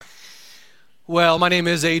Well, my name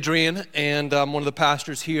is Adrian, and I'm one of the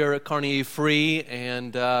pastors here at Carnegie Free,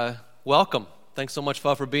 and welcome. Thanks so much,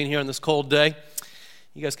 for being here on this cold day.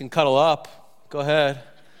 You guys can cuddle up. Go ahead.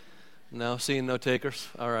 No, seeing no takers.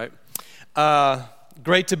 All right.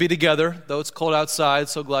 Great to be together, though it's cold outside.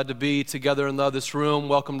 So glad to be together in this room.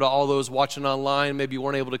 Welcome to all those watching online. Maybe you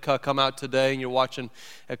weren't able to come out today and you're watching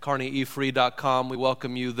at carnegiefree.com. We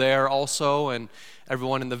welcome you there also, and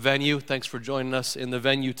everyone in the venue. Thanks for joining us in the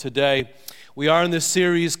venue today. We are in this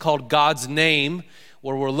series called God's Name,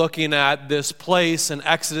 where we're looking at this place in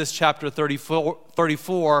Exodus chapter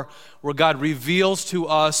 34, where God reveals to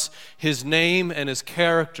us His name and His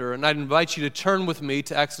character. And I'd invite you to turn with me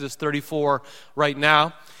to Exodus 34 right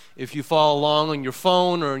now. If you follow along on your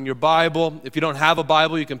phone or in your Bible, if you don't have a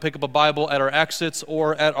Bible, you can pick up a Bible at our exits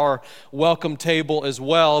or at our welcome table as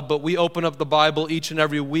well. But we open up the Bible each and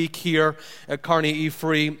every week here at Carnegie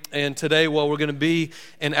Free. And today, we're going to be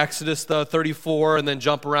in Exodus 34 and then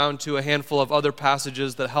jump around to a handful of other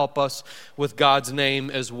passages that help us with God's name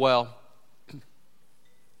as well.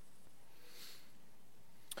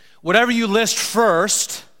 Whatever you list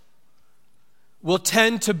first will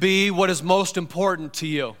tend to be what is most important to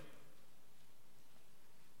you.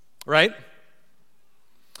 Right?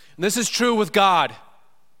 And this is true with God.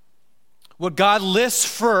 What God lists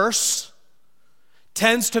first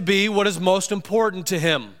tends to be what is most important to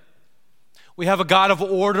Him. We have a God of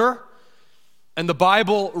order, and the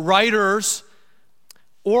Bible writers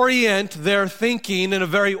orient their thinking in a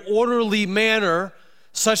very orderly manner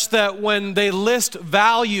such that when they list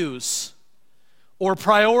values or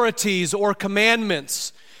priorities or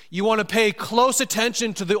commandments, you want to pay close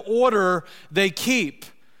attention to the order they keep.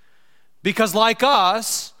 Because like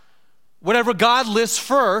us, whatever God lists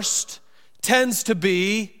first tends to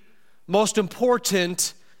be most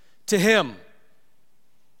important to Him.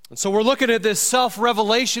 And so we're looking at this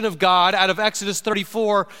self-revelation of God out of Exodus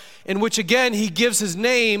 34, in which again He gives His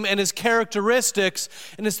name and His characteristics,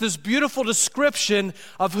 and it's this beautiful description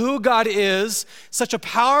of who God is, such a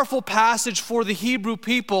powerful passage for the Hebrew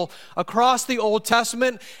people across the Old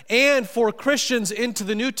Testament and for Christians into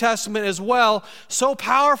the New Testament as well. So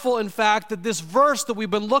powerful, in fact, that this verse that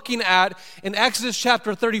we've been looking at in Exodus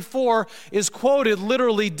chapter 34 is quoted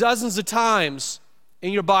literally dozens of times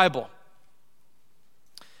in your Bible.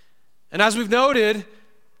 And as we've noted,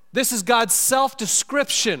 this is God's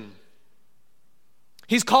self-description.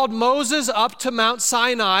 He's called Moses up to Mount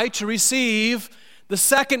Sinai to receive the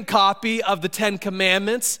second copy of the Ten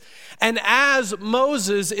Commandments. And as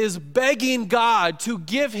Moses is begging God to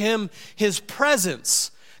give him His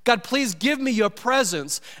presence, God, please give me your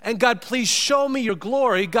presence, and God, please show me your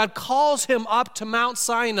glory, God calls him up to Mount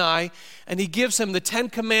Sinai, and He gives him the Ten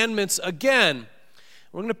Commandments again.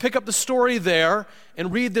 We're going to pick up the story there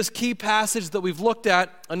and read this key passage that we've looked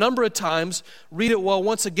at a number of times. Read it well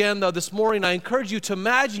once again, though, this morning. I encourage you to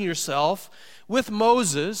imagine yourself with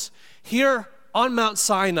Moses here on Mount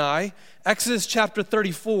Sinai, Exodus chapter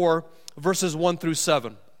 34, verses 1 through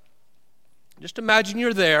 7. Just imagine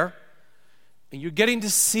you're there, and you're getting to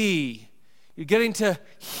see, you're getting to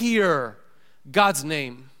hear God's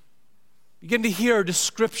name. You're getting to hear a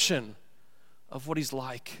description of what He's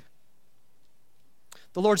like.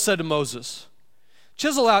 The Lord said to Moses,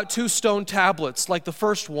 "Chisel out 2 stone tablets like the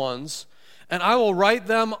first ones, and I will write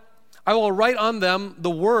on them the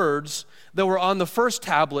words that were on the first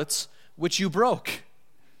tablets which you broke.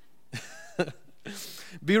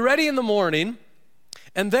 Be ready in the morning,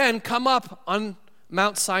 and then come up on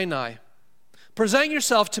Mount Sinai. Present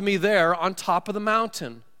yourself to me there on top of the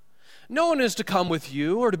mountain. No one is to come with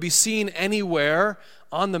you or to be seen anywhere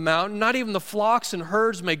on the mountain. Not even the flocks and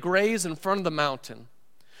herds may graze in front of the mountain."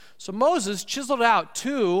 So Moses chiseled out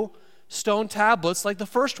 2 stone tablets like the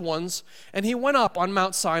first ones, and he went up on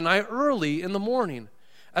Mount Sinai early in the morning,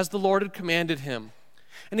 as the Lord had commanded him.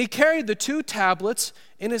 And he carried the 2 tablets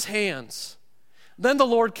in his hands. Then the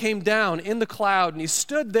Lord came down in the cloud, and He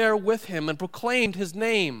stood there with him and proclaimed His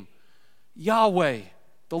name, Yahweh,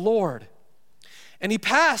 the Lord. And He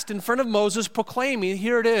passed in front of Moses, proclaiming,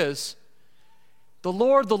 here it is, the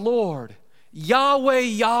Lord, Yahweh,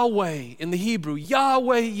 Yahweh in the Hebrew,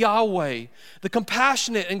 Yahweh, Yahweh, the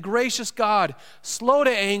compassionate and gracious God, slow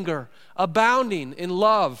to anger, abounding in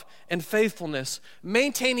love and faithfulness,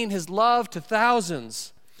 maintaining His love to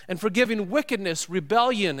thousands, and forgiving wickedness,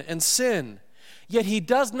 rebellion, and sin. Yet He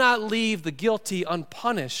does not leave the guilty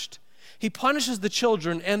unpunished. He punishes the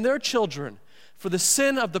children and their children for the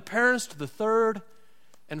sin of the parents to the 3rd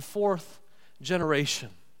and 4th generation.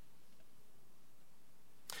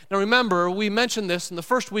 Now remember, we mentioned this in the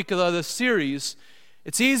first week of this series.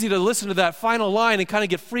 It's easy to listen to that final line and kind of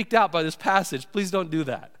get freaked out by this passage. Please don't do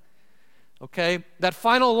that. Okay? That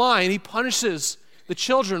final line, he punishes the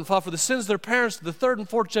children for the sins of their parents to the third and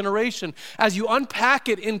fourth generation. As you unpack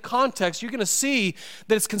it in context, you're going to see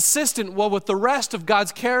that it's consistent with the rest of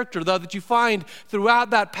God's character that you find throughout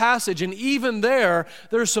that passage. And even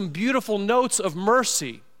there's some beautiful notes of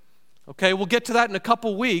mercy. Okay, we'll get to that in a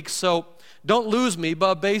couple weeks, so don't lose me,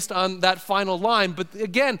 but based on that final line. But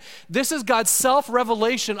again, this is God's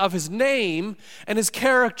self-revelation of his name and his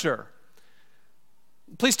character.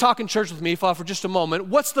 Please talk in church with me for just a moment.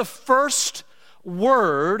 What's the first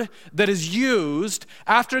word that is used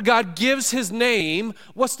after God gives his name?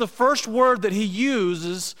 What's the first word that he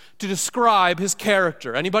uses to describe his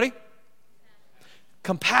character? Anybody?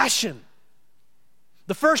 Compassion.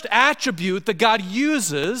 The first attribute that God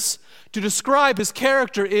uses to describe his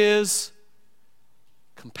character is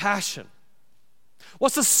compassion.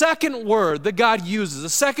 What's the second word that God uses? The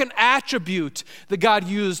second attribute that God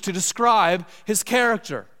used to describe his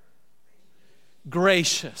character?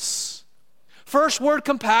 Gracious. First word,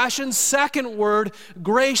 compassion. Second word,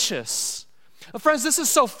 gracious. Friends, this is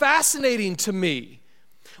so fascinating to me.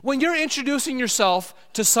 When you're introducing yourself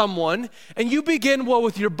to someone and you begin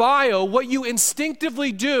with your bio, what you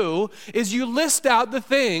instinctively do is you list out the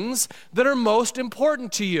things that are most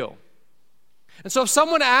important to you. And so if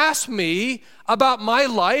someone asks me about my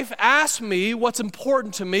life, asks me what's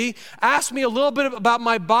important to me, asks me a little bit about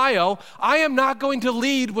my bio, I am not going to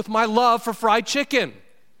lead with my love for fried chicken.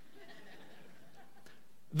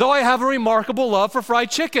 Though I have a remarkable love for fried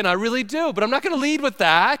chicken, I really do. But I'm not going to lead with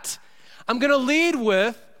that. I'm going to lead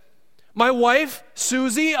with my wife,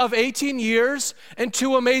 Susie, of 18 years, and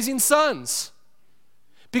 2 amazing sons.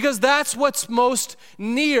 Because that's what's most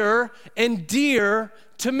near and dear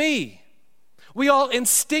to me. We all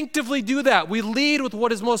instinctively do that. We lead with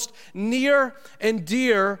what is most near and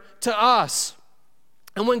dear to us.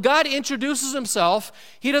 And when God introduces himself,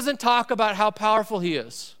 he doesn't talk about how powerful he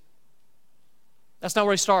is. That's not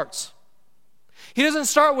where he starts. He doesn't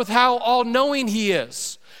start with how all-knowing he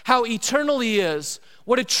is, how eternal he is,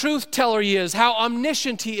 what a truth teller he is, how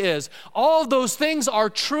omniscient he is. All of those things are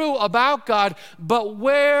true about God, but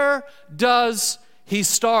where does he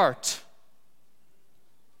start?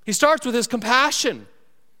 He starts with his compassion,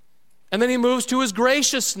 and then he moves to his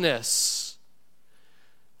graciousness.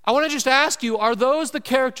 I want to just ask you, are those the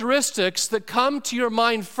characteristics that come to your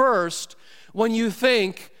mind first when you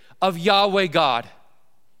think of Yahweh God?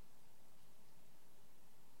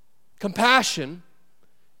 Compassion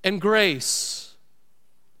and grace.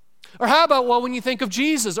 Or how about, when you think of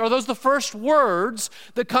Jesus? Are those the first words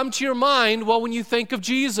that come to your mind, when you think of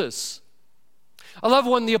Jesus? I love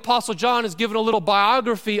when the Apostle John is given a little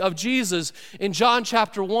biography of Jesus in John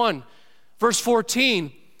chapter 1, verse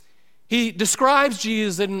 14. He describes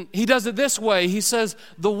Jesus, and he does it this way. He says,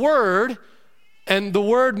 the Word, and the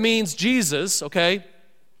Word means Jesus, okay?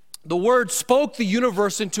 The Word spoke the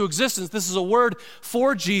universe into existence. This is a word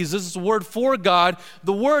for Jesus. It's a word for God.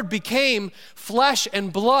 The Word became flesh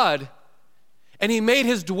and blood, and he made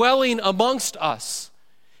his dwelling amongst us.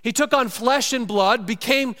 He took on flesh and blood,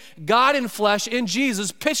 became God in flesh in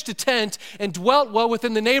Jesus, pitched a tent, and dwelt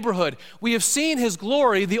within the neighborhood. We have seen his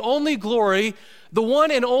glory, the only glory, the one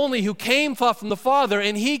and only who came from the Father,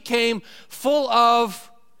 and he came full of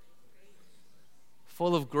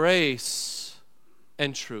grace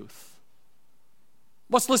and truth.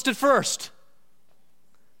 What's listed first?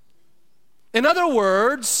 In other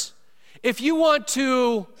words, if you want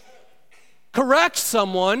to correct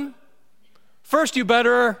someone, first you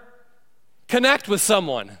better connect with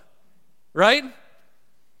someone, right?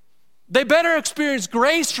 They better experience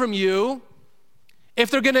grace from you if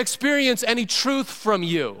they're going to experience any truth from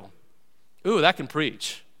you. Ooh, that can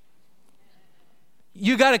preach.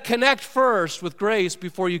 You got to connect first with grace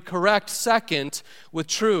before you correct second with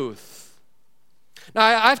truth. Now,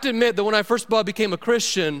 I have to admit that when I first became a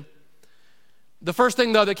Christian, the first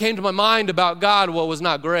thing, though, that came to my mind about God, was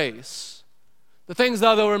not grace. The things,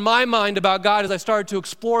 though, that were in my mind about God as I started to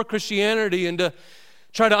explore Christianity and to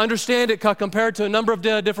try to understand it compared to a number of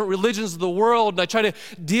different religions of the world, and I try to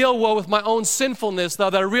deal with my own sinfulness, though,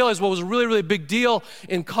 that I realized what was a really, really big deal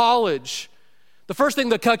in college. The first thing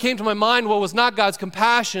that came to my mind was not God's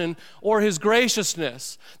compassion or his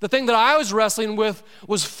graciousness. The thing that I was wrestling with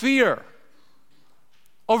was fear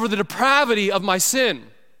over the depravity of my sin.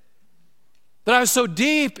 That I was so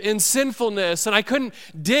deep in sinfulness and I couldn't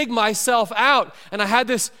dig myself out. And I had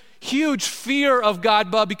this huge fear of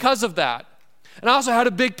God because of that. And I also had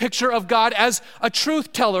a big picture of God as a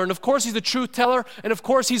truth teller. And of course, he's a truth teller. And of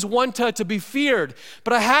course, he's one to be feared.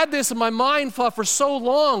 But I had this in my mind for so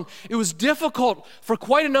long. It was difficult for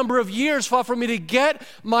quite a number of years for me to get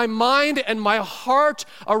my mind and my heart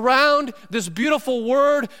around this beautiful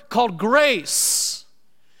word called grace.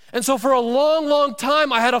 And so for a long, long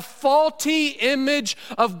time, I had a faulty image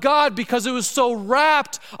of God because it was so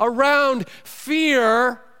wrapped around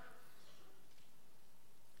fear.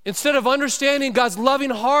 Instead of understanding God's loving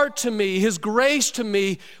heart to me, his grace to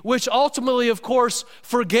me, which ultimately, of course,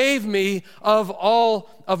 forgave me of all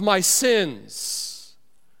of my sins.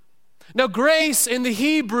 Now, grace in the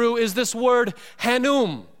Hebrew is this word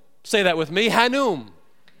hanum. Say that with me, hanum.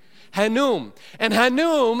 Hanum. And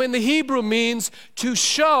hanum in the Hebrew means to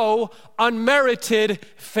show unmerited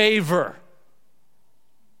favor.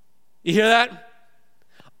 You hear that?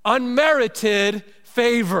 Unmerited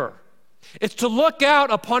favor. It's to look out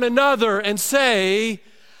upon another and say,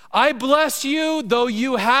 I bless you, though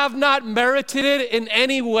you have not merited it in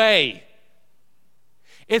any way.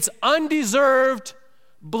 It's undeserved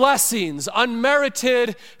blessings,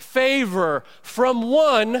 unmerited favor from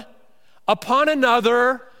one upon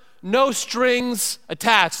another, no strings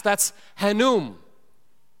attached. That's hanum.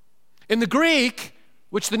 In the Greek,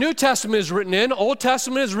 which the New Testament is written in, Old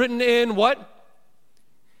Testament is written in what?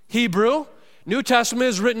 Hebrew. New Testament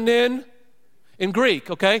is written in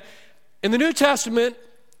Greek, okay? In the New Testament,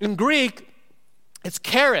 in Greek, it's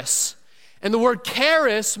charis. And the word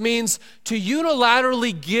charis means to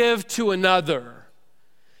unilaterally give to another.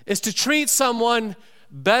 It's to treat someone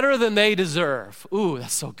better than they deserve. Ooh,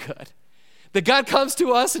 that's so good. That God comes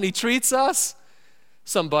to us and he treats us,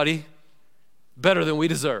 somebody, better than we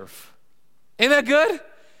deserve. Ain't that good?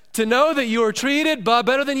 To know that you are treated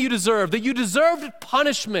better than you deserve, that you deserved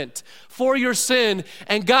punishment for your sin,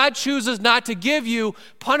 and God chooses not to give you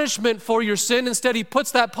punishment for your sin. Instead, he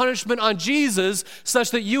puts that punishment on Jesus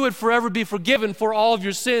such that you would forever be forgiven for all of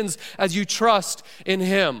your sins as you trust in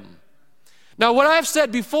him. Now, what I've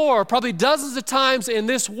said before, probably dozens of times in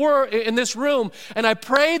this room, and I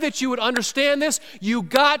pray that you would understand this. You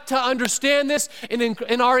got to understand this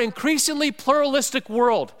in our increasingly pluralistic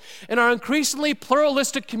world, in our increasingly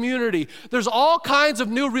pluralistic community. There's all kinds of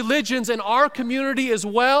new religions in our community as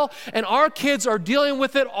well, and our kids are dealing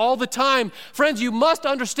with it all the time. Friends, you must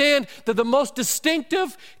understand that the most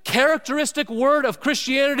distinctive, characteristic word of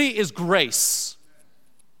Christianity is grace.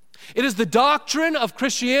 It is the doctrine of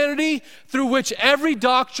Christianity through which every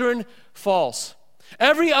doctrine falls.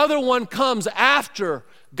 Every other one comes after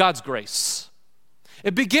God's grace.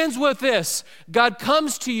 It begins with this: God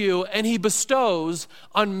comes to you and he bestows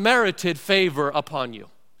unmerited favor upon you.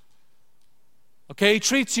 Okay, he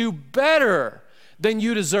treats you better than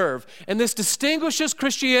you deserve. And this distinguishes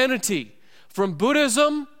Christianity from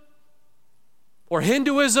Buddhism or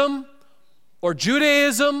Hinduism or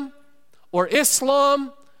Judaism or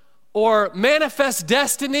Islam or manifest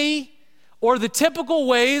destiny, or the typical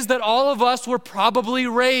ways that all of us were probably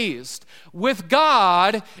raised. With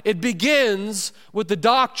God, it begins with the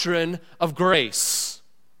doctrine of grace.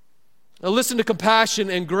 Now listen to compassion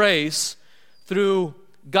and grace through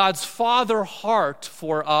God's Father heart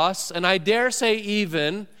for us, and I dare say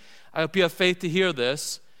even, I hope you have faith to hear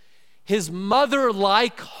this, his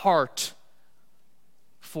mother-like heart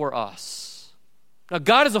for us. Now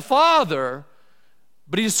God is a father,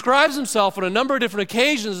 but he describes himself on a number of different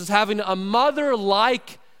occasions as having a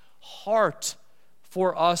mother-like heart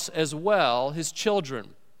for us as well, his children.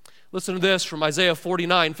 Listen to this from Isaiah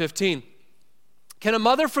 49:15. Can a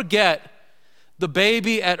mother forget the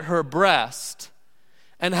baby at her breast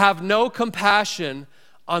and have no compassion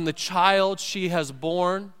on the child she has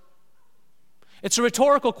born? It's a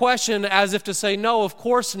rhetorical question, as if to say, no, of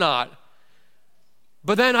course not.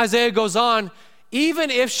 But then Isaiah goes on,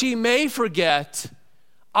 even if she may forget,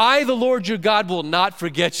 I, the Lord your God, will not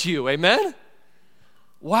forget you. Amen?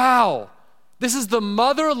 Wow. This is the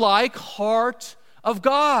mother-like heart of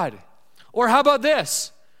God. Or how about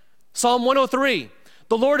this? Psalm 103.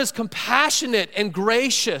 The Lord is compassionate and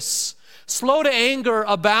gracious, slow to anger,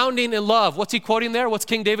 abounding in love. What's he quoting there? What's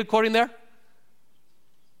King David quoting there?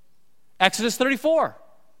 Exodus 34.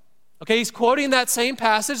 Okay, he's quoting that same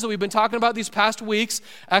passage that we've been talking about these past weeks,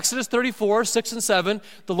 Exodus 34, 6 and 7.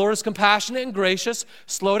 The Lord is compassionate and gracious,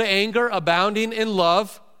 slow to anger, abounding in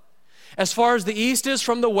love. As far as the east is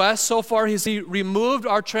from the west, so far has he removed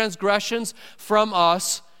our transgressions from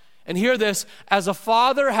us. And hear this, as a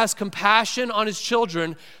father has compassion on his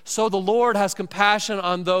children, so the Lord has compassion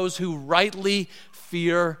on those who rightly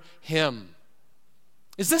fear him.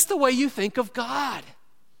 Is this the way you think of God?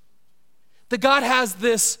 That God has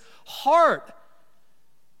this heart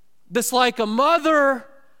that's like a mother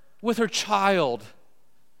with her child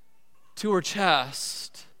to her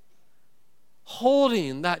chest,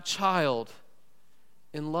 holding that child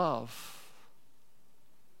in love.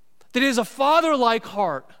 That is a father-like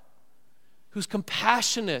heart who's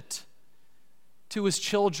compassionate to his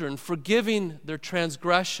children, forgiving their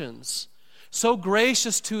transgressions, so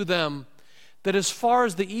gracious to them that as far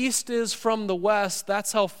as the east is from the west,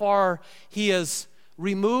 that's how far he has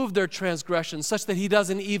removed their transgressions, such that he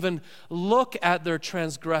doesn't even look at their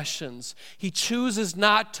transgressions. He chooses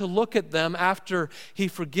not to look at them after he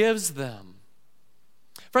forgives them.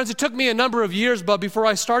 Friends, it took me a number of years, but before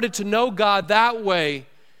I started to know God that way,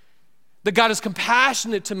 that God is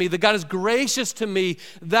compassionate to me, that God is gracious to me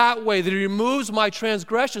that way, that he removes my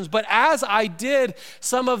transgressions. But as I did,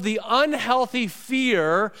 some of the unhealthy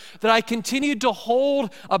fear that I continued to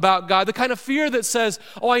hold about God, the kind of fear that says,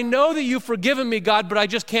 oh, I know that you've forgiven me, God, but I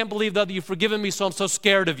just can't believe that you've forgiven me, so I'm so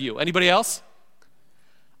scared of you. Anybody else?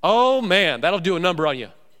 Oh man, that'll do a number on you.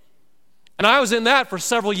 And I was in that for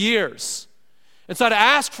several years. And so I'd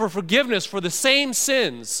ask for forgiveness for the same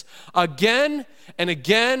sins again and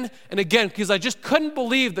again and again, because I just couldn't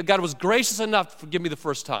believe that God was gracious enough to forgive me the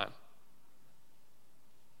first time.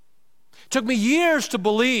 It took me years to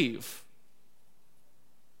believe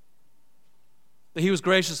that he was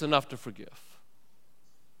gracious enough to forgive.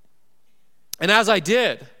 And as I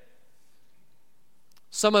did,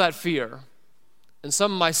 some of that fear and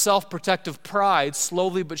some of my self-protective pride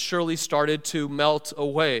slowly but surely started to melt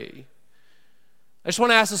away. I just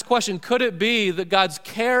want to ask this question: could it be that God's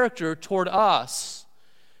character toward us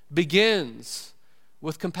begins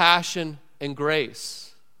with compassion and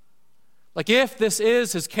grace? Like, if this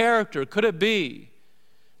is his character, could it be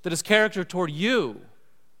that his character toward you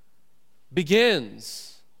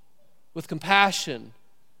begins with compassion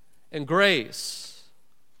and grace?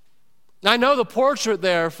 Now, I know the portrait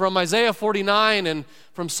there from Isaiah 49 and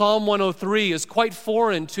from Psalm 103 is quite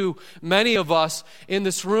foreign to many of us in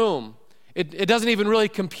this room. It doesn't even really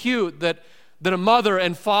compute that a mother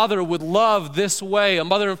and father would love this way. A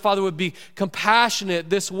mother and father would be compassionate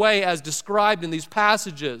this way as described in these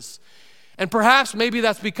passages. And perhaps maybe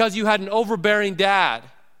that's because you had an overbearing dad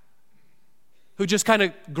who just kind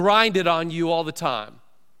of grinded on you all the time.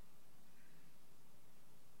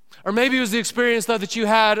 Or maybe it was the experience, though, that you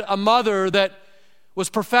had a mother that was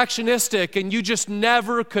perfectionistic and you just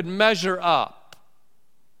never could measure up.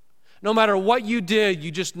 No matter what you did, you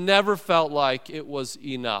just never felt like it was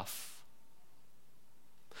enough.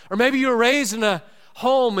 Or maybe you were raised in a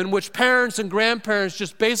home in which parents and grandparents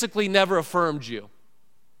just basically never affirmed you.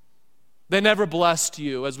 They never blessed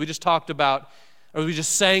you, as we just talked about, or we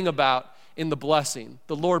just sang about in the blessing.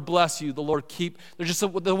 The Lord bless you, the Lord keep.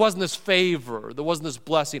 There wasn't this favor, there wasn't this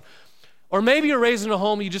blessing. Or maybe you're raised in a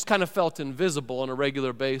home you just kind of felt invisible on a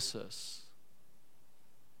regular basis.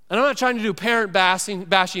 And I'm not trying to do parent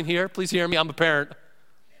bashing here. Please hear me, I'm a parent.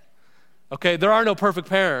 Okay, there are no perfect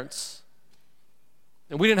parents.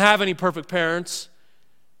 And we didn't have any perfect parents.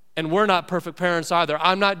 And we're not perfect parents either.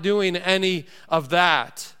 I'm not doing any of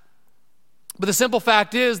that. But the simple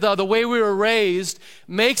fact is, though, the way we were raised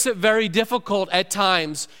makes it very difficult at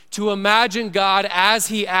times to imagine God as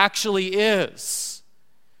he actually is.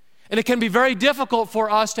 And it can be very difficult for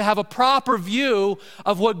us to have a proper view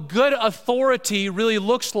of what good authority really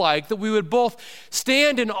looks like, that we would both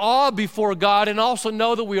stand in awe before God and also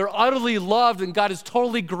know that we are utterly loved and God is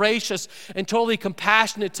totally gracious and totally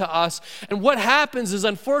compassionate to us. And what happens is,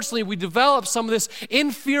 unfortunately, we develop some of this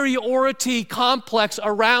inferiority complex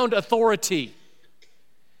around authority.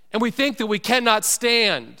 And we think that we cannot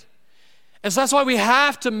stand. And so that's why we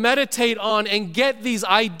have to meditate on and get these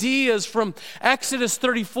ideas from Exodus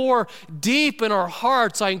 34 deep in our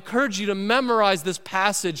hearts. I encourage you to memorize this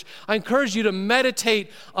passage. I encourage you to meditate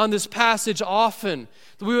on this passage often,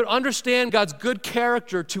 that we would understand God's good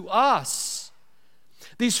character to us.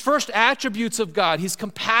 These first attributes of God, he's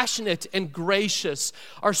compassionate and gracious,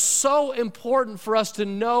 are so important for us to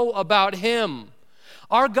know about him.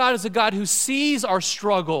 Our God is a God who sees our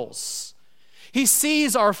struggles. He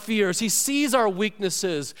sees our fears, he sees our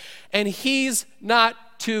weaknesses, and he's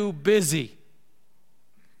not too busy.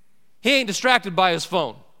 He ain't distracted by his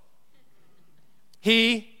phone.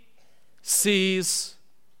 He sees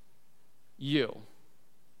you.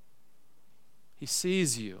 He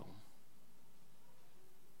sees you.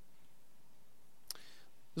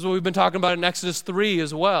 This is what we've been talking about in Exodus 3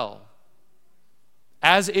 as well.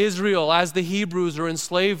 As Israel, as the Hebrews are in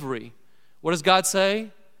slavery, what does God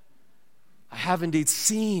say? I have indeed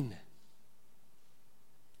seen.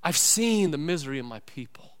 I've seen the misery of my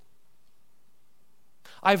people.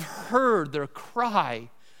 I've heard their cry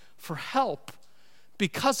for help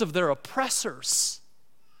because of their oppressors.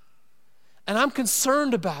 And I'm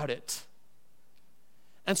concerned about it.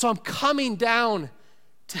 And so I'm coming down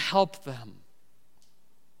to help them.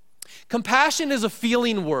 Compassion is a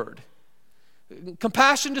feeling word.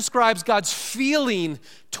 Compassion describes God's feeling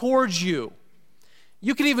towards you.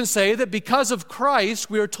 You can even say that because of Christ,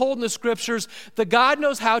 we are told in the scriptures that God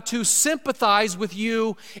knows how to sympathize with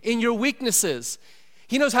you in your weaknesses.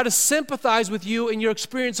 He knows how to sympathize with you in your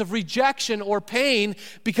experience of rejection or pain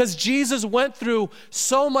because Jesus went through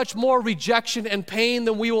so much more rejection and pain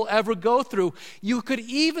than we will ever go through. You could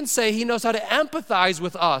even say he knows how to empathize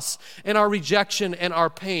with us in our rejection and our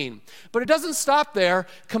pain. But it doesn't stop there.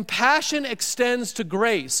 Compassion extends to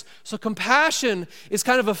grace. So compassion is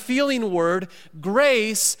kind of a feeling word.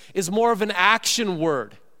 Grace is more of an action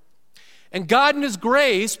word. And God in His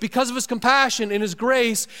grace, because of His compassion in His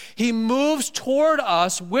grace, He moves toward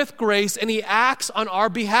us with grace and He acts on our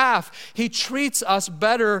behalf. He treats us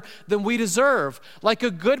better than we deserve. Like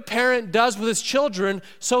a good parent does with his children,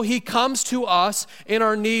 so He comes to us in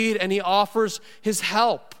our need and He offers His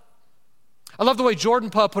help. I love the way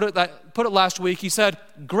Jordan put it last week. He said,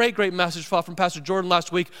 great message from Pastor Jordan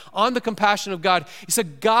last week on the compassion of God. He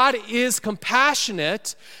said, God is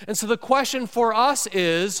compassionate. And so the question for us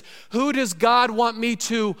is, who does God want me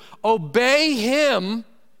to obey Him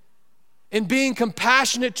in being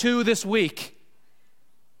compassionate to this week?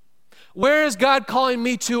 Where is God calling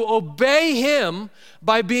me to obey Him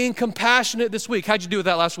by being compassionate this week? How'd you do with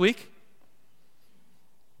that last week?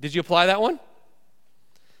 Did you apply that one?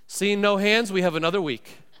 Seeing no hands, we have another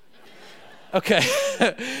week. Okay,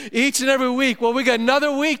 each and every week. Well, we got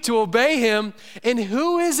another week to obey Him. And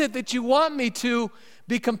who is it that you want me to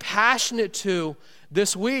be compassionate to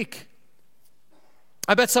this week?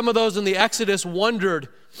 I bet some of those in the Exodus wondered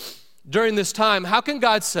during this time, how can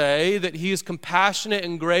God say that He is compassionate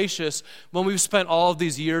and gracious when we've spent all of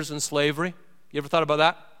these years in slavery? You ever thought about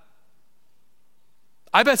that?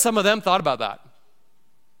 I bet some of them thought about that.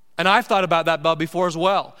 And I've thought about that before as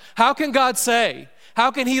well. How can God say,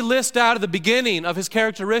 how can He list out at the beginning of His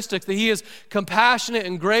characteristics that He is compassionate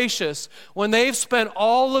and gracious when they've spent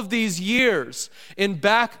all of these years in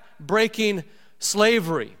back-breaking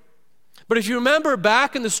slavery? But if you remember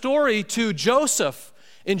back in the story to Joseph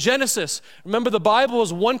in Genesis, remember the Bible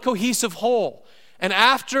is one cohesive whole. And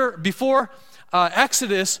before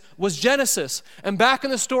Exodus was Genesis. And back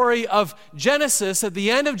in the story of Genesis, at the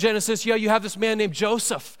end of Genesis, you have this man named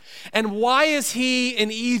Joseph. And why is he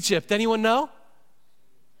in Egypt? Anyone know?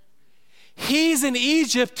 He's in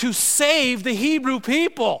Egypt to save the Hebrew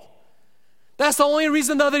people. That's the only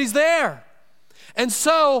reason, though, that he's there. And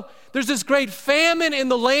so there's this great famine in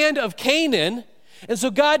the land of Canaan. And so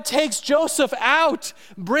God takes Joseph out,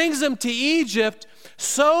 brings him to Egypt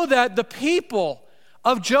so that the people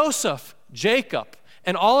of Joseph, Jacob,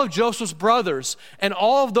 and all of Joseph's brothers, and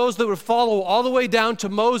all of those that would follow all the way down to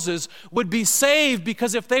Moses would be saved,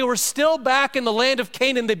 because if they were still back in the land of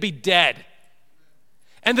Canaan, they'd be dead.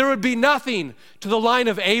 And there would be nothing to the line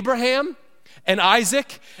of Abraham and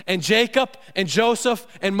Isaac and Jacob and Joseph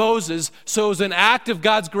and Moses. So it was an act of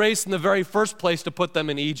God's grace in the very first place to put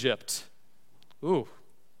them in Egypt. Ooh.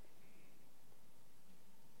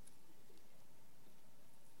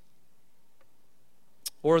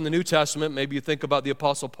 Or in the New Testament, maybe you think about the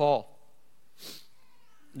Apostle Paul.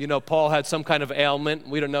 You know, Paul had some kind of ailment.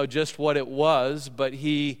 We don't know just what it was, but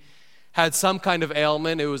he had some kind of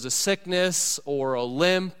ailment. It was a sickness or a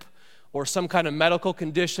limp or some kind of medical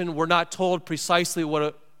condition. We're not told precisely what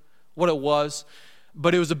it was,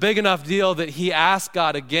 but it was a big enough deal that he asked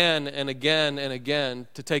God again and again and again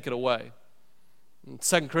to take it away. In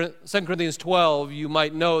 2 Corinthians 12, you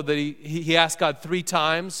might know that he asked God 3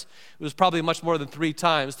 times. It was probably much more than 3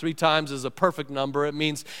 times. 3 times is a perfect number. It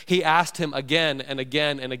means he asked him again and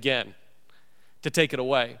again and again to take it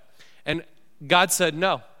away. And God said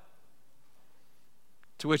no.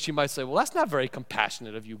 To which you might say, well, that's not very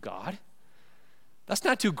compassionate of you, God. That's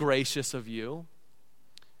not too gracious of you.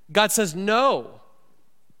 God says, no,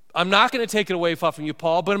 I'm not going to take it away from you,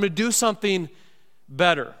 Paul, but I'm going to do something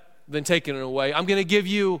better than taking it away. I'm going to give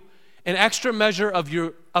you an extra measure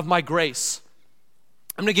of my grace.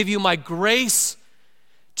 I'm going to give you my grace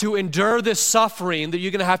to endure this suffering that you're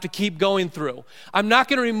going to have to keep going through. I'm not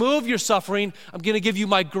going to remove your suffering. I'm going to give you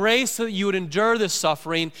my grace so that you would endure this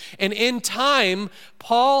suffering. And in time,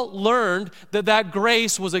 Paul learned that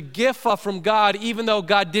grace was a gift from God, even though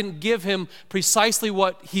God didn't give him precisely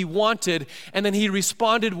what he wanted. And then he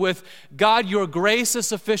responded with, God, your grace is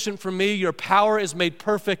sufficient for me. Your power is made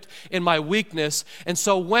perfect in my weakness. And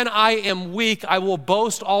so when I am weak, I will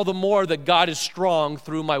boast all the more that God is strong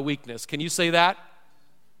through my weakness. Can you say that?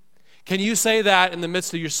 Can you say that in the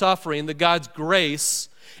midst of your suffering, that God's grace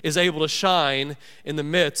is able to shine in the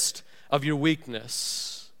midst of your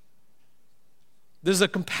weakness? This is a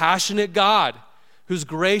compassionate God who's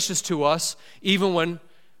gracious to us even when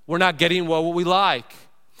we're not getting what we like.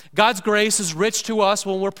 God's grace is rich to us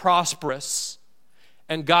when we're prosperous.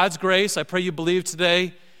 And God's grace, I pray you believe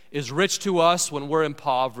today, is rich to us when we're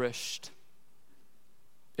impoverished.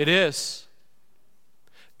 It is.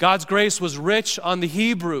 God's grace was rich on the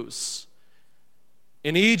Hebrews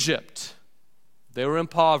in Egypt. They were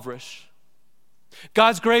impoverished.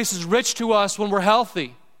 God's grace is rich to us when we're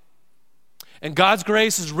healthy. And God's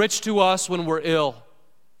grace is rich to us when we're ill.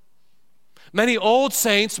 Many old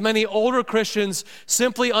saints, many older Christians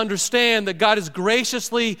simply understand that God is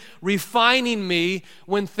graciously refining me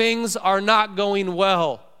when things are not going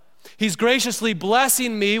well. He's graciously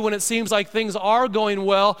blessing me when it seems like things are going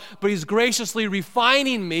well, but He's graciously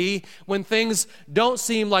refining me when things don't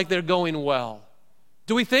seem like they're going well.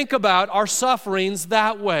 Do we think about our sufferings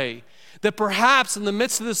that way? That perhaps in the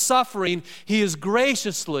midst of this suffering, He is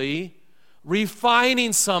graciously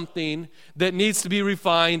refining something that needs to be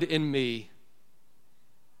refined in me.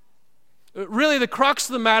 Really, the crux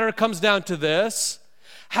of the matter comes down to this.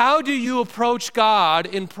 How do you approach God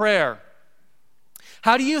in prayer?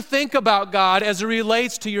 How do you think about God as it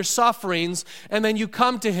relates to your sufferings, and then you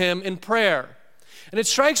come to Him in prayer? And it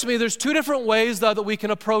strikes me there's two different ways, though, that we can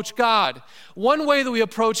approach God. One way that we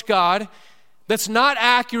approach God that's not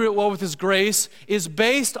accurate with His grace is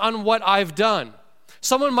based on what I've done.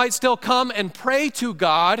 Someone might still come and pray to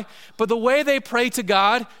God, but the way they pray to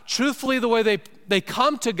God, truthfully, the way they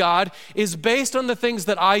come to God is based on the things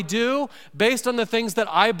that I do, based on the things that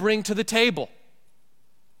I bring to the table.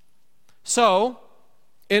 So,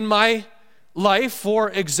 in my life, for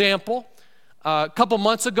example, a couple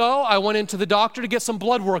months ago, I went into the doctor to get some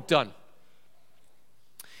blood work done.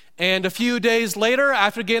 And a few days later,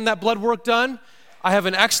 after getting that blood work done, I have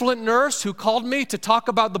an excellent nurse who called me to talk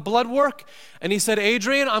about the blood work, and he said,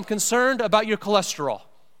 "Adrian, I'm concerned about your cholesterol."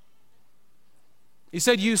 He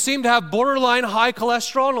said, "You seem to have borderline high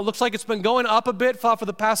cholesterol, and it looks like it's been going up a bit for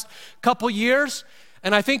the past couple years,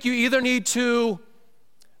 and I think you either need to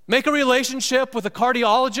make a relationship with a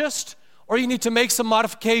cardiologist, or you need to make some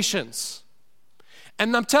modifications."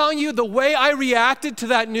 And I'm telling you, the way I reacted to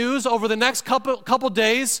that news over the next couple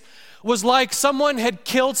days was like someone had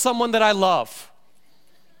killed someone that I love.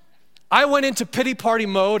 I went into pity party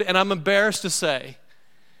mode, and I'm embarrassed to say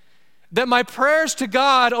that my prayers to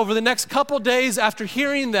God over the next couple days after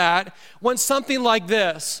hearing that went something like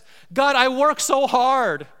this: God, I work so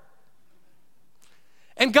hard.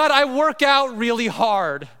 And God, I work out really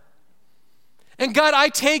hard. And God, I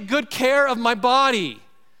take good care of my body.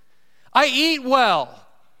 I eat well,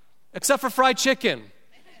 except for fried chicken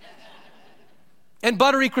and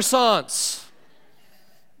buttery croissants.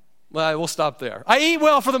 Well, we'll stop there. I eat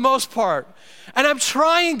well for the most part. And I'm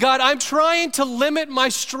trying, God, I'm trying to limit my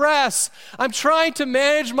stress. I'm trying to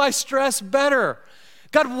manage my stress better.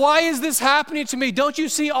 God, why is this happening to me? Don't you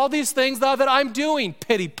see all these things that I'm doing?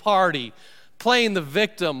 Pity party, playing the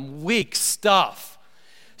victim, weak stuff.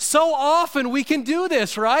 So often we can do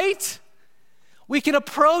this, right? We can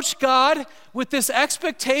approach God with this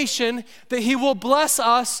expectation that He will bless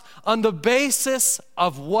us on the basis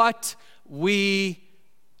of what we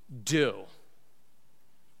do.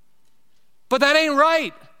 But that ain't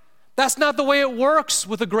right. That's not the way it works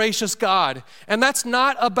with a gracious God. And that's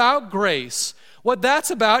not about grace. What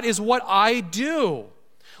that's about is what I do.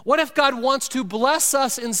 What if God wants to bless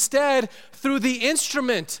us instead through the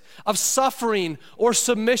instrument of suffering or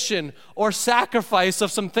submission or sacrifice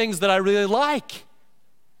of some things that I really like?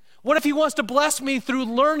 What if He wants to bless me through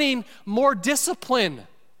learning more discipline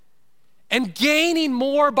and gaining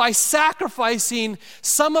more by sacrificing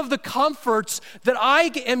some of the comforts that I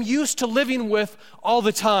am used to living with all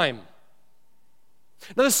the time?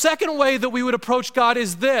 Now, the second way that we would approach God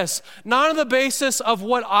is this: not on the basis of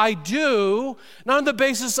what I do, not on the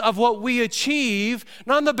basis of what we achieve,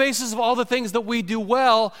 not on the basis of all the things that we do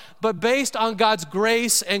well, but based on God's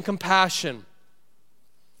grace and compassion.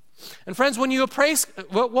 And friends, when you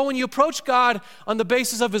approach God on the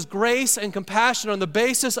basis of His grace and compassion, on the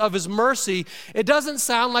basis of His mercy, it doesn't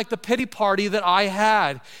sound like the pity party that I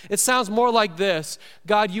had. It sounds more like this: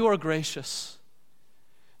 God, you are gracious.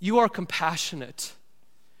 You are compassionate.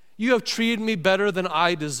 You have treated me better than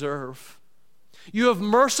I deserve. You have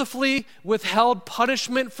mercifully withheld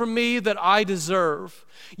punishment from me that I deserve.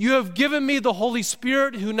 You have given me the Holy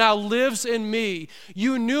Spirit who now lives in me.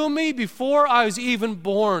 You knew me before I was even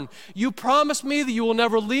born. You promised me that you will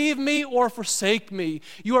never leave me or forsake me.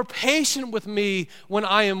 You are patient with me when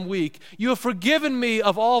I am weak. You have forgiven me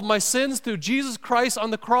of all of my sins through Jesus Christ on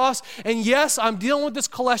the cross. And yes, I'm dealing with this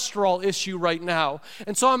cholesterol issue right now.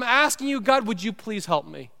 And so I'm asking you, God, would you please help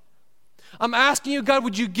me? I'm asking you, God,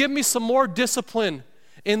 would you give me some more discipline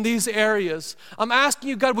in these areas? I'm asking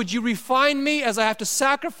you, God, would you refine me as I have to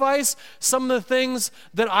sacrifice some of the things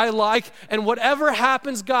that I like? And whatever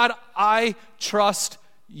happens, God, I trust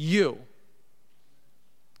you.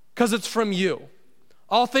 Because it's from you.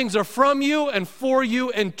 All things are from you and for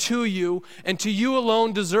you and to you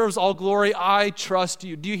alone deserves all glory. I trust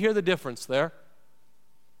you. Do you hear the difference there?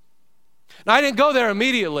 Now, I didn't go there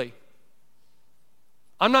immediately.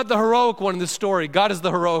 I'm not the heroic one in this story. God is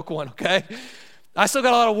the heroic one, okay? I still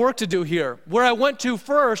got a lot of work to do here. Where I went to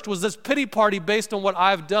first was this pity party based on what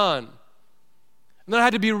I've done. And then I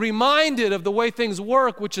had to be reminded of the way things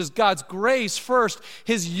work, which is God's grace first,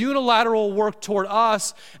 his unilateral work toward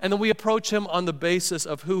us, and then we approach him on the basis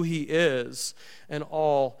of who he is and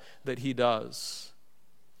all that he does.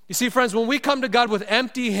 You see, friends, when we come to God with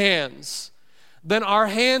empty hands, then our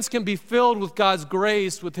hands can be filled with God's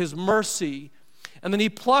grace, with his mercy, and then he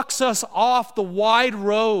plucks us off the wide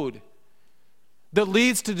road that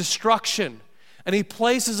leads to destruction. And he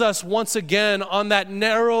places us once again on that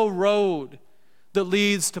narrow road that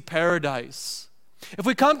leads to paradise. If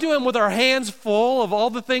we come to him with our hands full of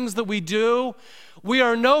all the things that we do, we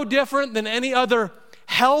are no different than any other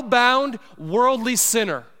hell-bound worldly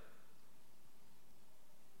sinner.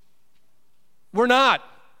 We're not.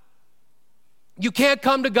 You can't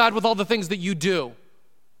come to God with all the things that you do.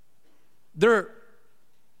 They're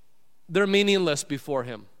meaningless before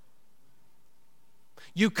him.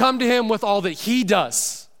 You come to him with all that he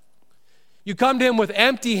does. You come to him with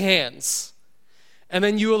empty hands, and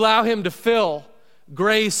then you allow him to fill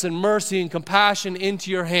grace and mercy and compassion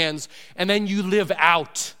into your hands, and then you live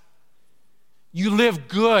out. You live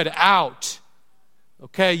good out.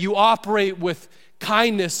 Okay? You operate with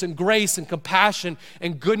kindness and grace and compassion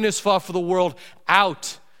and goodness for the world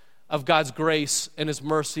out of God's grace and his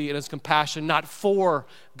mercy and his compassion, not for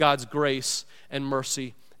God's grace and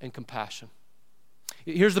mercy and compassion.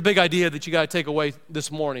 Here's the big idea that you got to take away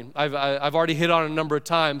this morning. I've already hit on it a number of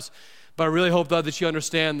times, but I really hope that you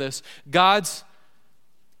understand this. God's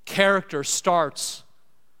character starts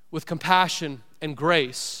with compassion and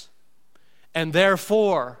grace, and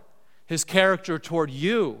therefore his character toward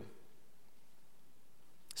you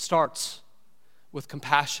starts with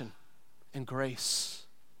compassion and grace.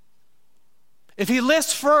 If he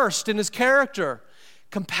lists first in his character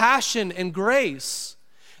compassion and grace,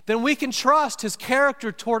 then we can trust his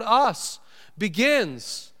character toward us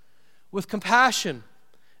begins with compassion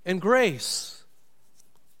and grace.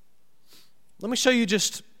 Let me show you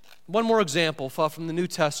just one more example from the New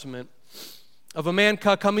Testament of a man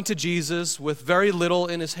coming to Jesus with very little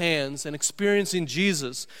in his hands and experiencing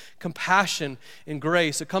Jesus' compassion and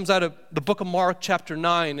grace. It comes out of the book of Mark chapter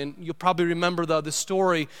 9, and you'll probably remember the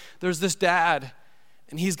story. There's this dad,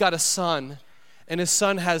 and he's got a son, and his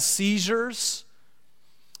son has seizures,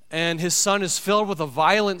 and his son is filled with a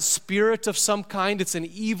violent spirit of some kind. It's an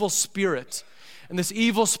evil spirit. And this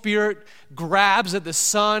evil spirit grabs at the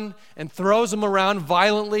son and throws him around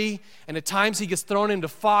violently. And at times he gets thrown into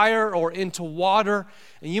fire or into water.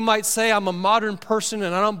 And you might say, I'm a modern person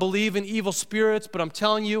and I don't believe in evil spirits. But I'm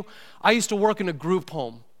telling you, I used to work in a group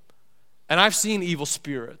home. And I've seen evil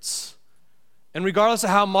spirits. And regardless of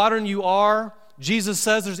how modern you are, Jesus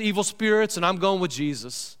says there's evil spirits, and I'm going with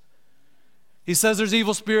Jesus. He says there's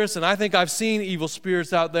evil spirits, and I think I've seen evil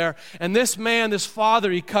spirits out there. And this man, this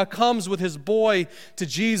father, he comes with his boy to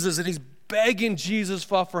Jesus, and he's begging Jesus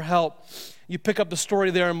for help. You pick up the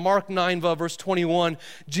story there in Mark 9, verse 21.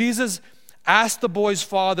 Jesus asked the boy's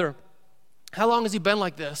father, how long has he been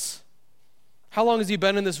like this? How long has he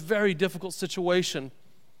been in this very difficult situation?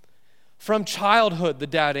 From childhood, the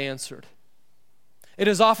dad answered. It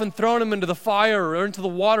has often thrown him into the fire or into the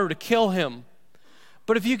water to kill him.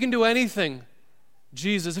 But if you can do anything,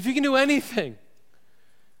 Jesus, if you can do anything,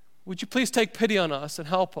 would you please take pity on us and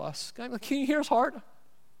help us? God, can you hear his heart?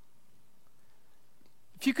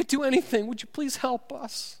 If you could do anything, would you please help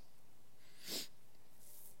us?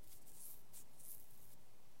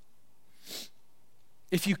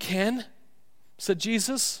 If you can, said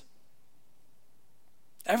Jesus,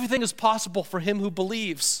 everything is possible for him who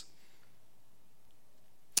believes.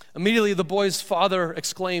 Immediately the boy's father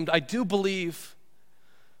exclaimed, I do believe.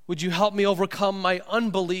 Would you help me overcome my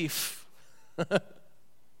unbelief?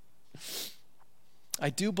 I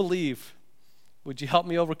do believe. Would you help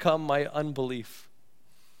me overcome my unbelief?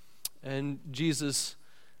 And Jesus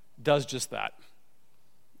does just that.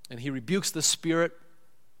 And he rebukes the spirit,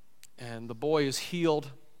 and the boy is healed.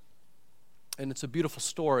 And it's a beautiful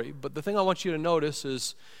story. But the thing I want you to notice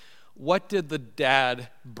is, what did the dad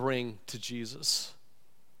bring to Jesus?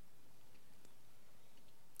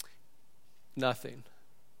 Nothing.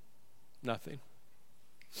 Nothing.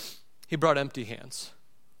 He brought empty hands.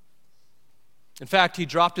 In fact, he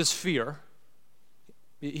dropped his fear.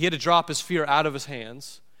 He had to drop his fear out of his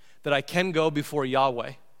hands, that I can go before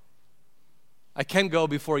Yahweh. I can go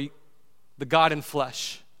before the God in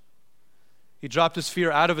flesh. He dropped his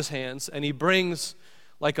fear out of his hands, and he brings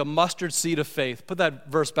like a mustard seed of faith. Put that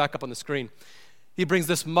verse back up on the screen. He brings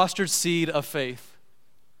this mustard seed of faith.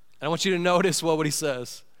 And I want you to notice what he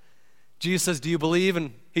says. Jesus says, do you believe?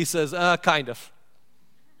 And he says, kind of.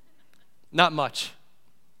 Not much.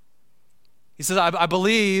 He says, I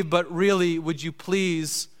believe, but really, would you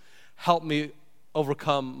please help me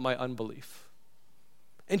overcome my unbelief?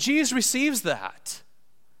 And Jesus receives that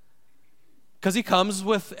because he comes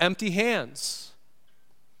with empty hands.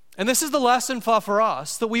 And this is the lesson for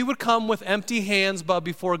us, that we would come with empty hands but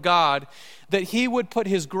before God, that he would put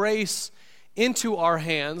his grace into our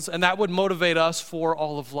hands, and that would motivate us for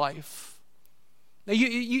all of life. Now,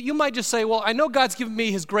 you might just say, well, I know God's given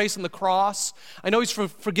me his grace on the cross. I know he's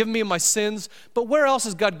forgiven me of my sins, but where else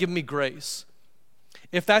has God given me grace?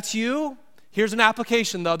 If that's you, here's an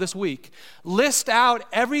application, though, this week. List out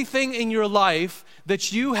everything in your life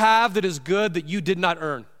that you have that is good that you did not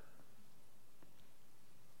earn.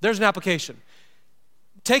 There's an application.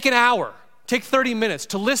 Take an hour, take 30 minutes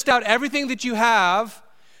to list out everything that you have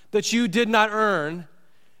that you did not earn,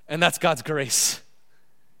 and that's God's grace.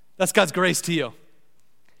 That's God's grace to you.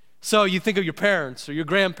 So you think of your parents or your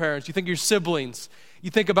grandparents, you think of your siblings,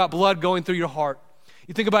 you think about blood going through your heart,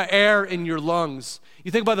 you think about air in your lungs,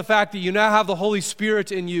 you think about the fact that you now have the Holy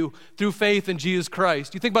Spirit in you through faith in Jesus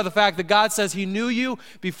Christ. You think about the fact that God says he knew you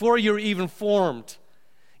before you were even formed.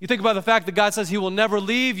 You think about the fact that God says he will never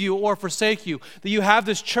leave you or forsake you, that you have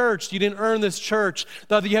this church, you didn't earn this church,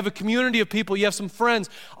 that you have a community of people, you have some friends,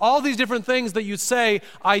 all these different things that you say,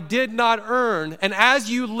 I did not earn. And as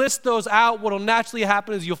you list those out, what will naturally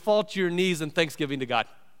happen is you'll fall to your knees in thanksgiving to God.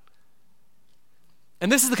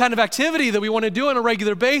 And this is the kind of activity that we want to do on a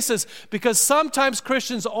regular basis, because sometimes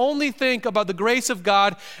Christians only think about the grace of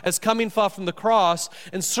God as coming from the cross,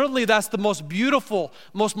 and certainly that's the most beautiful,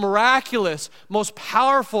 most miraculous, most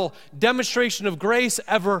powerful demonstration of grace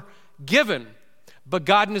ever given. But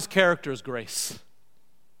God in his character is grace.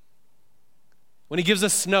 When he gives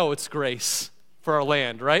us snow, it's grace for our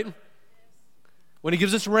land, right? When he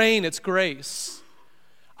gives us rain, it's grace.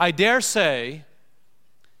 I dare say,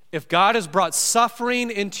 if God has brought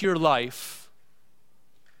suffering into your life,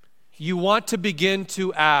 you want to begin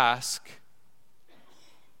to ask,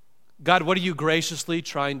 God, what are you graciously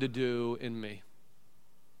trying to do in me?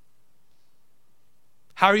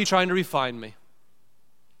 How are you trying to refine me?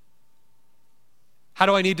 How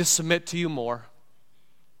do I need to submit to you more?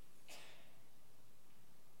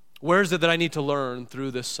 Where is it that I need to learn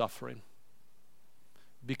through this suffering?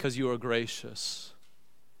 Because you are gracious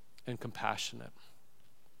and compassionate.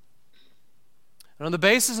 And on the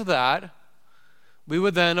basis of that, we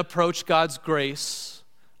would then approach God's grace,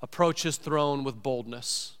 approach his throne with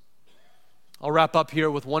boldness. I'll wrap up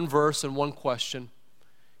here with one verse and one question.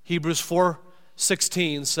 Hebrews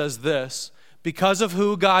 4:16 says this, because of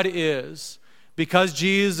who God is, because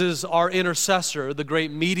Jesus is our intercessor, the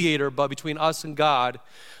great mediator between us and God,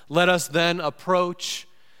 let us then approach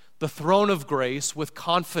the throne of grace with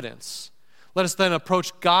confidence. Let us then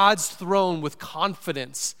approach God's throne with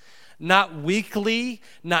confidence. Not weakly,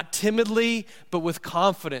 not timidly, but with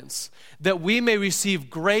confidence, that we may receive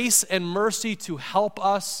grace and mercy to help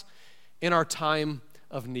us in our time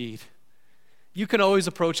of need. You can always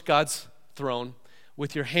approach God's throne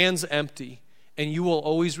with your hands empty, and you will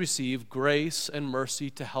always receive grace and mercy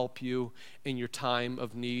to help you in your time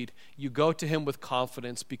of need. You go to him with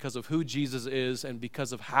confidence because of who Jesus is and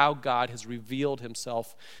because of how God has revealed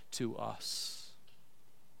himself to us.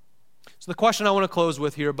 So the question I want to close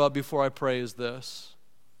with here, Bub, before I pray is this.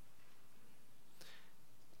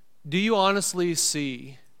 Do you honestly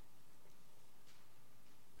see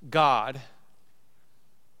God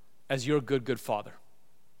as your good Father?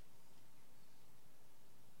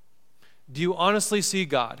 Do you honestly see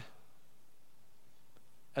God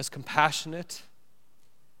as compassionate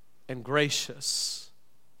and gracious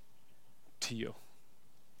to you?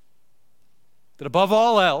 That above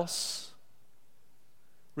all else,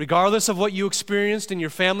 regardless of what you experienced in your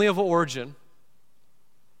family of origin,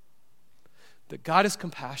 that God is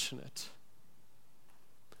compassionate,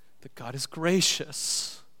 that God is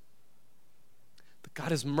gracious, that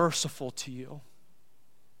God is merciful to you,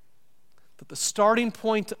 that the starting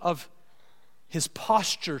point of his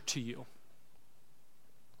posture to you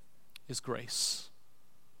is grace.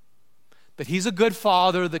 That he's a good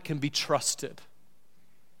father that can be trusted.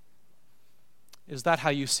 Is that how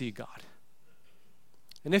you see God?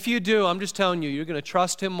 And if you do, I'm just telling you, you're going to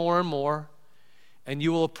trust him more and more, and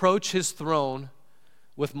you will approach his throne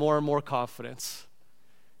with more and more confidence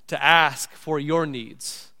to ask for your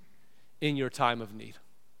needs in your time of need.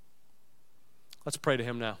 Let's pray to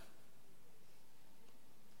him now.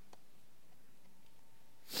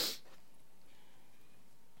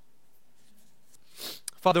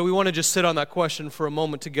 Father, we want to just sit on that question for a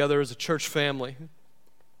moment together as a church family,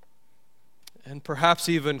 and perhaps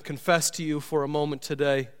even confess to you for a moment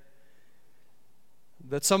today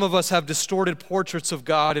that some of us have distorted portraits of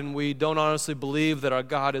God, and we don't honestly believe that our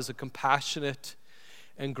God is a compassionate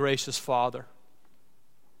and gracious Father.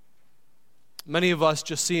 Many of us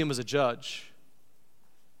just see him as a judge.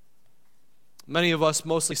 Many of us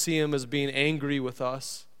mostly see him as being angry with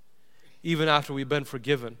us, even after we've been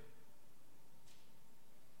forgiven.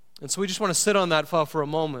 And so we just want to sit on that for a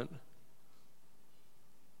moment.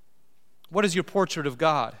 What is your portrait of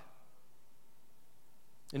God?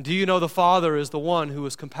 And do you know the Father is the one who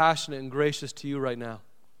is compassionate and gracious to you right now?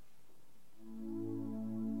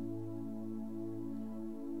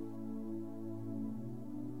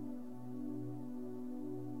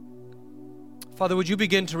 Father, would you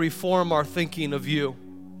begin to reform our thinking of you?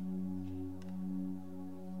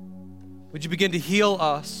 Would you begin to heal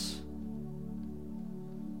us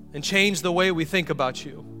and change the way we think about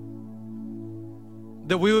you?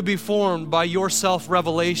 That we would be formed by your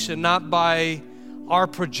self-revelation, not by our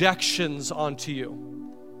projections onto you.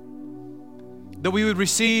 That we would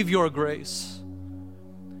receive your grace,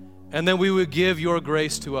 and then we would give your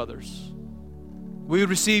grace to others. We would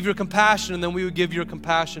receive your compassion, and then we would give your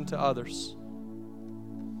compassion to others.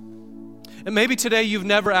 And maybe today you've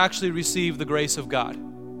never actually received the grace of God.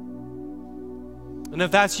 And if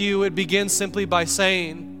that's you, it begins simply by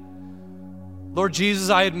saying, Lord Jesus,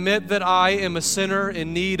 I admit that I am a sinner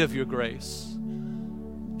in need of your grace,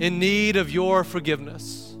 in need of your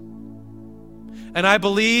forgiveness. And I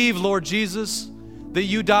believe, Lord Jesus, that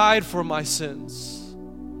you died for my sins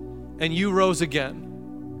and you rose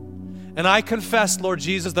again. And I confess, Lord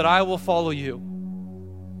Jesus, that I will follow you.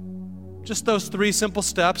 Just those 3 simple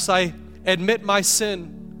steps. I admit my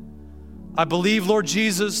sin. I believe, Lord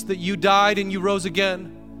Jesus, that you died and you rose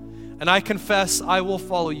again. And I confess I will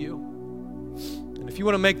follow you. And if you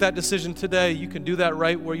want to make that decision today, you can do that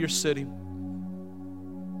right where you're sitting.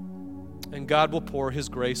 And God will pour his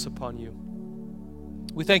grace upon you.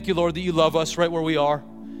 We thank you, Lord, that you love us right where we are.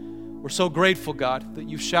 We're so grateful, God, that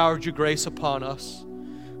you've showered your grace upon us.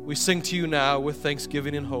 We sing to you now with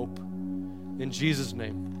thanksgiving and hope. In Jesus'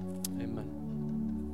 name.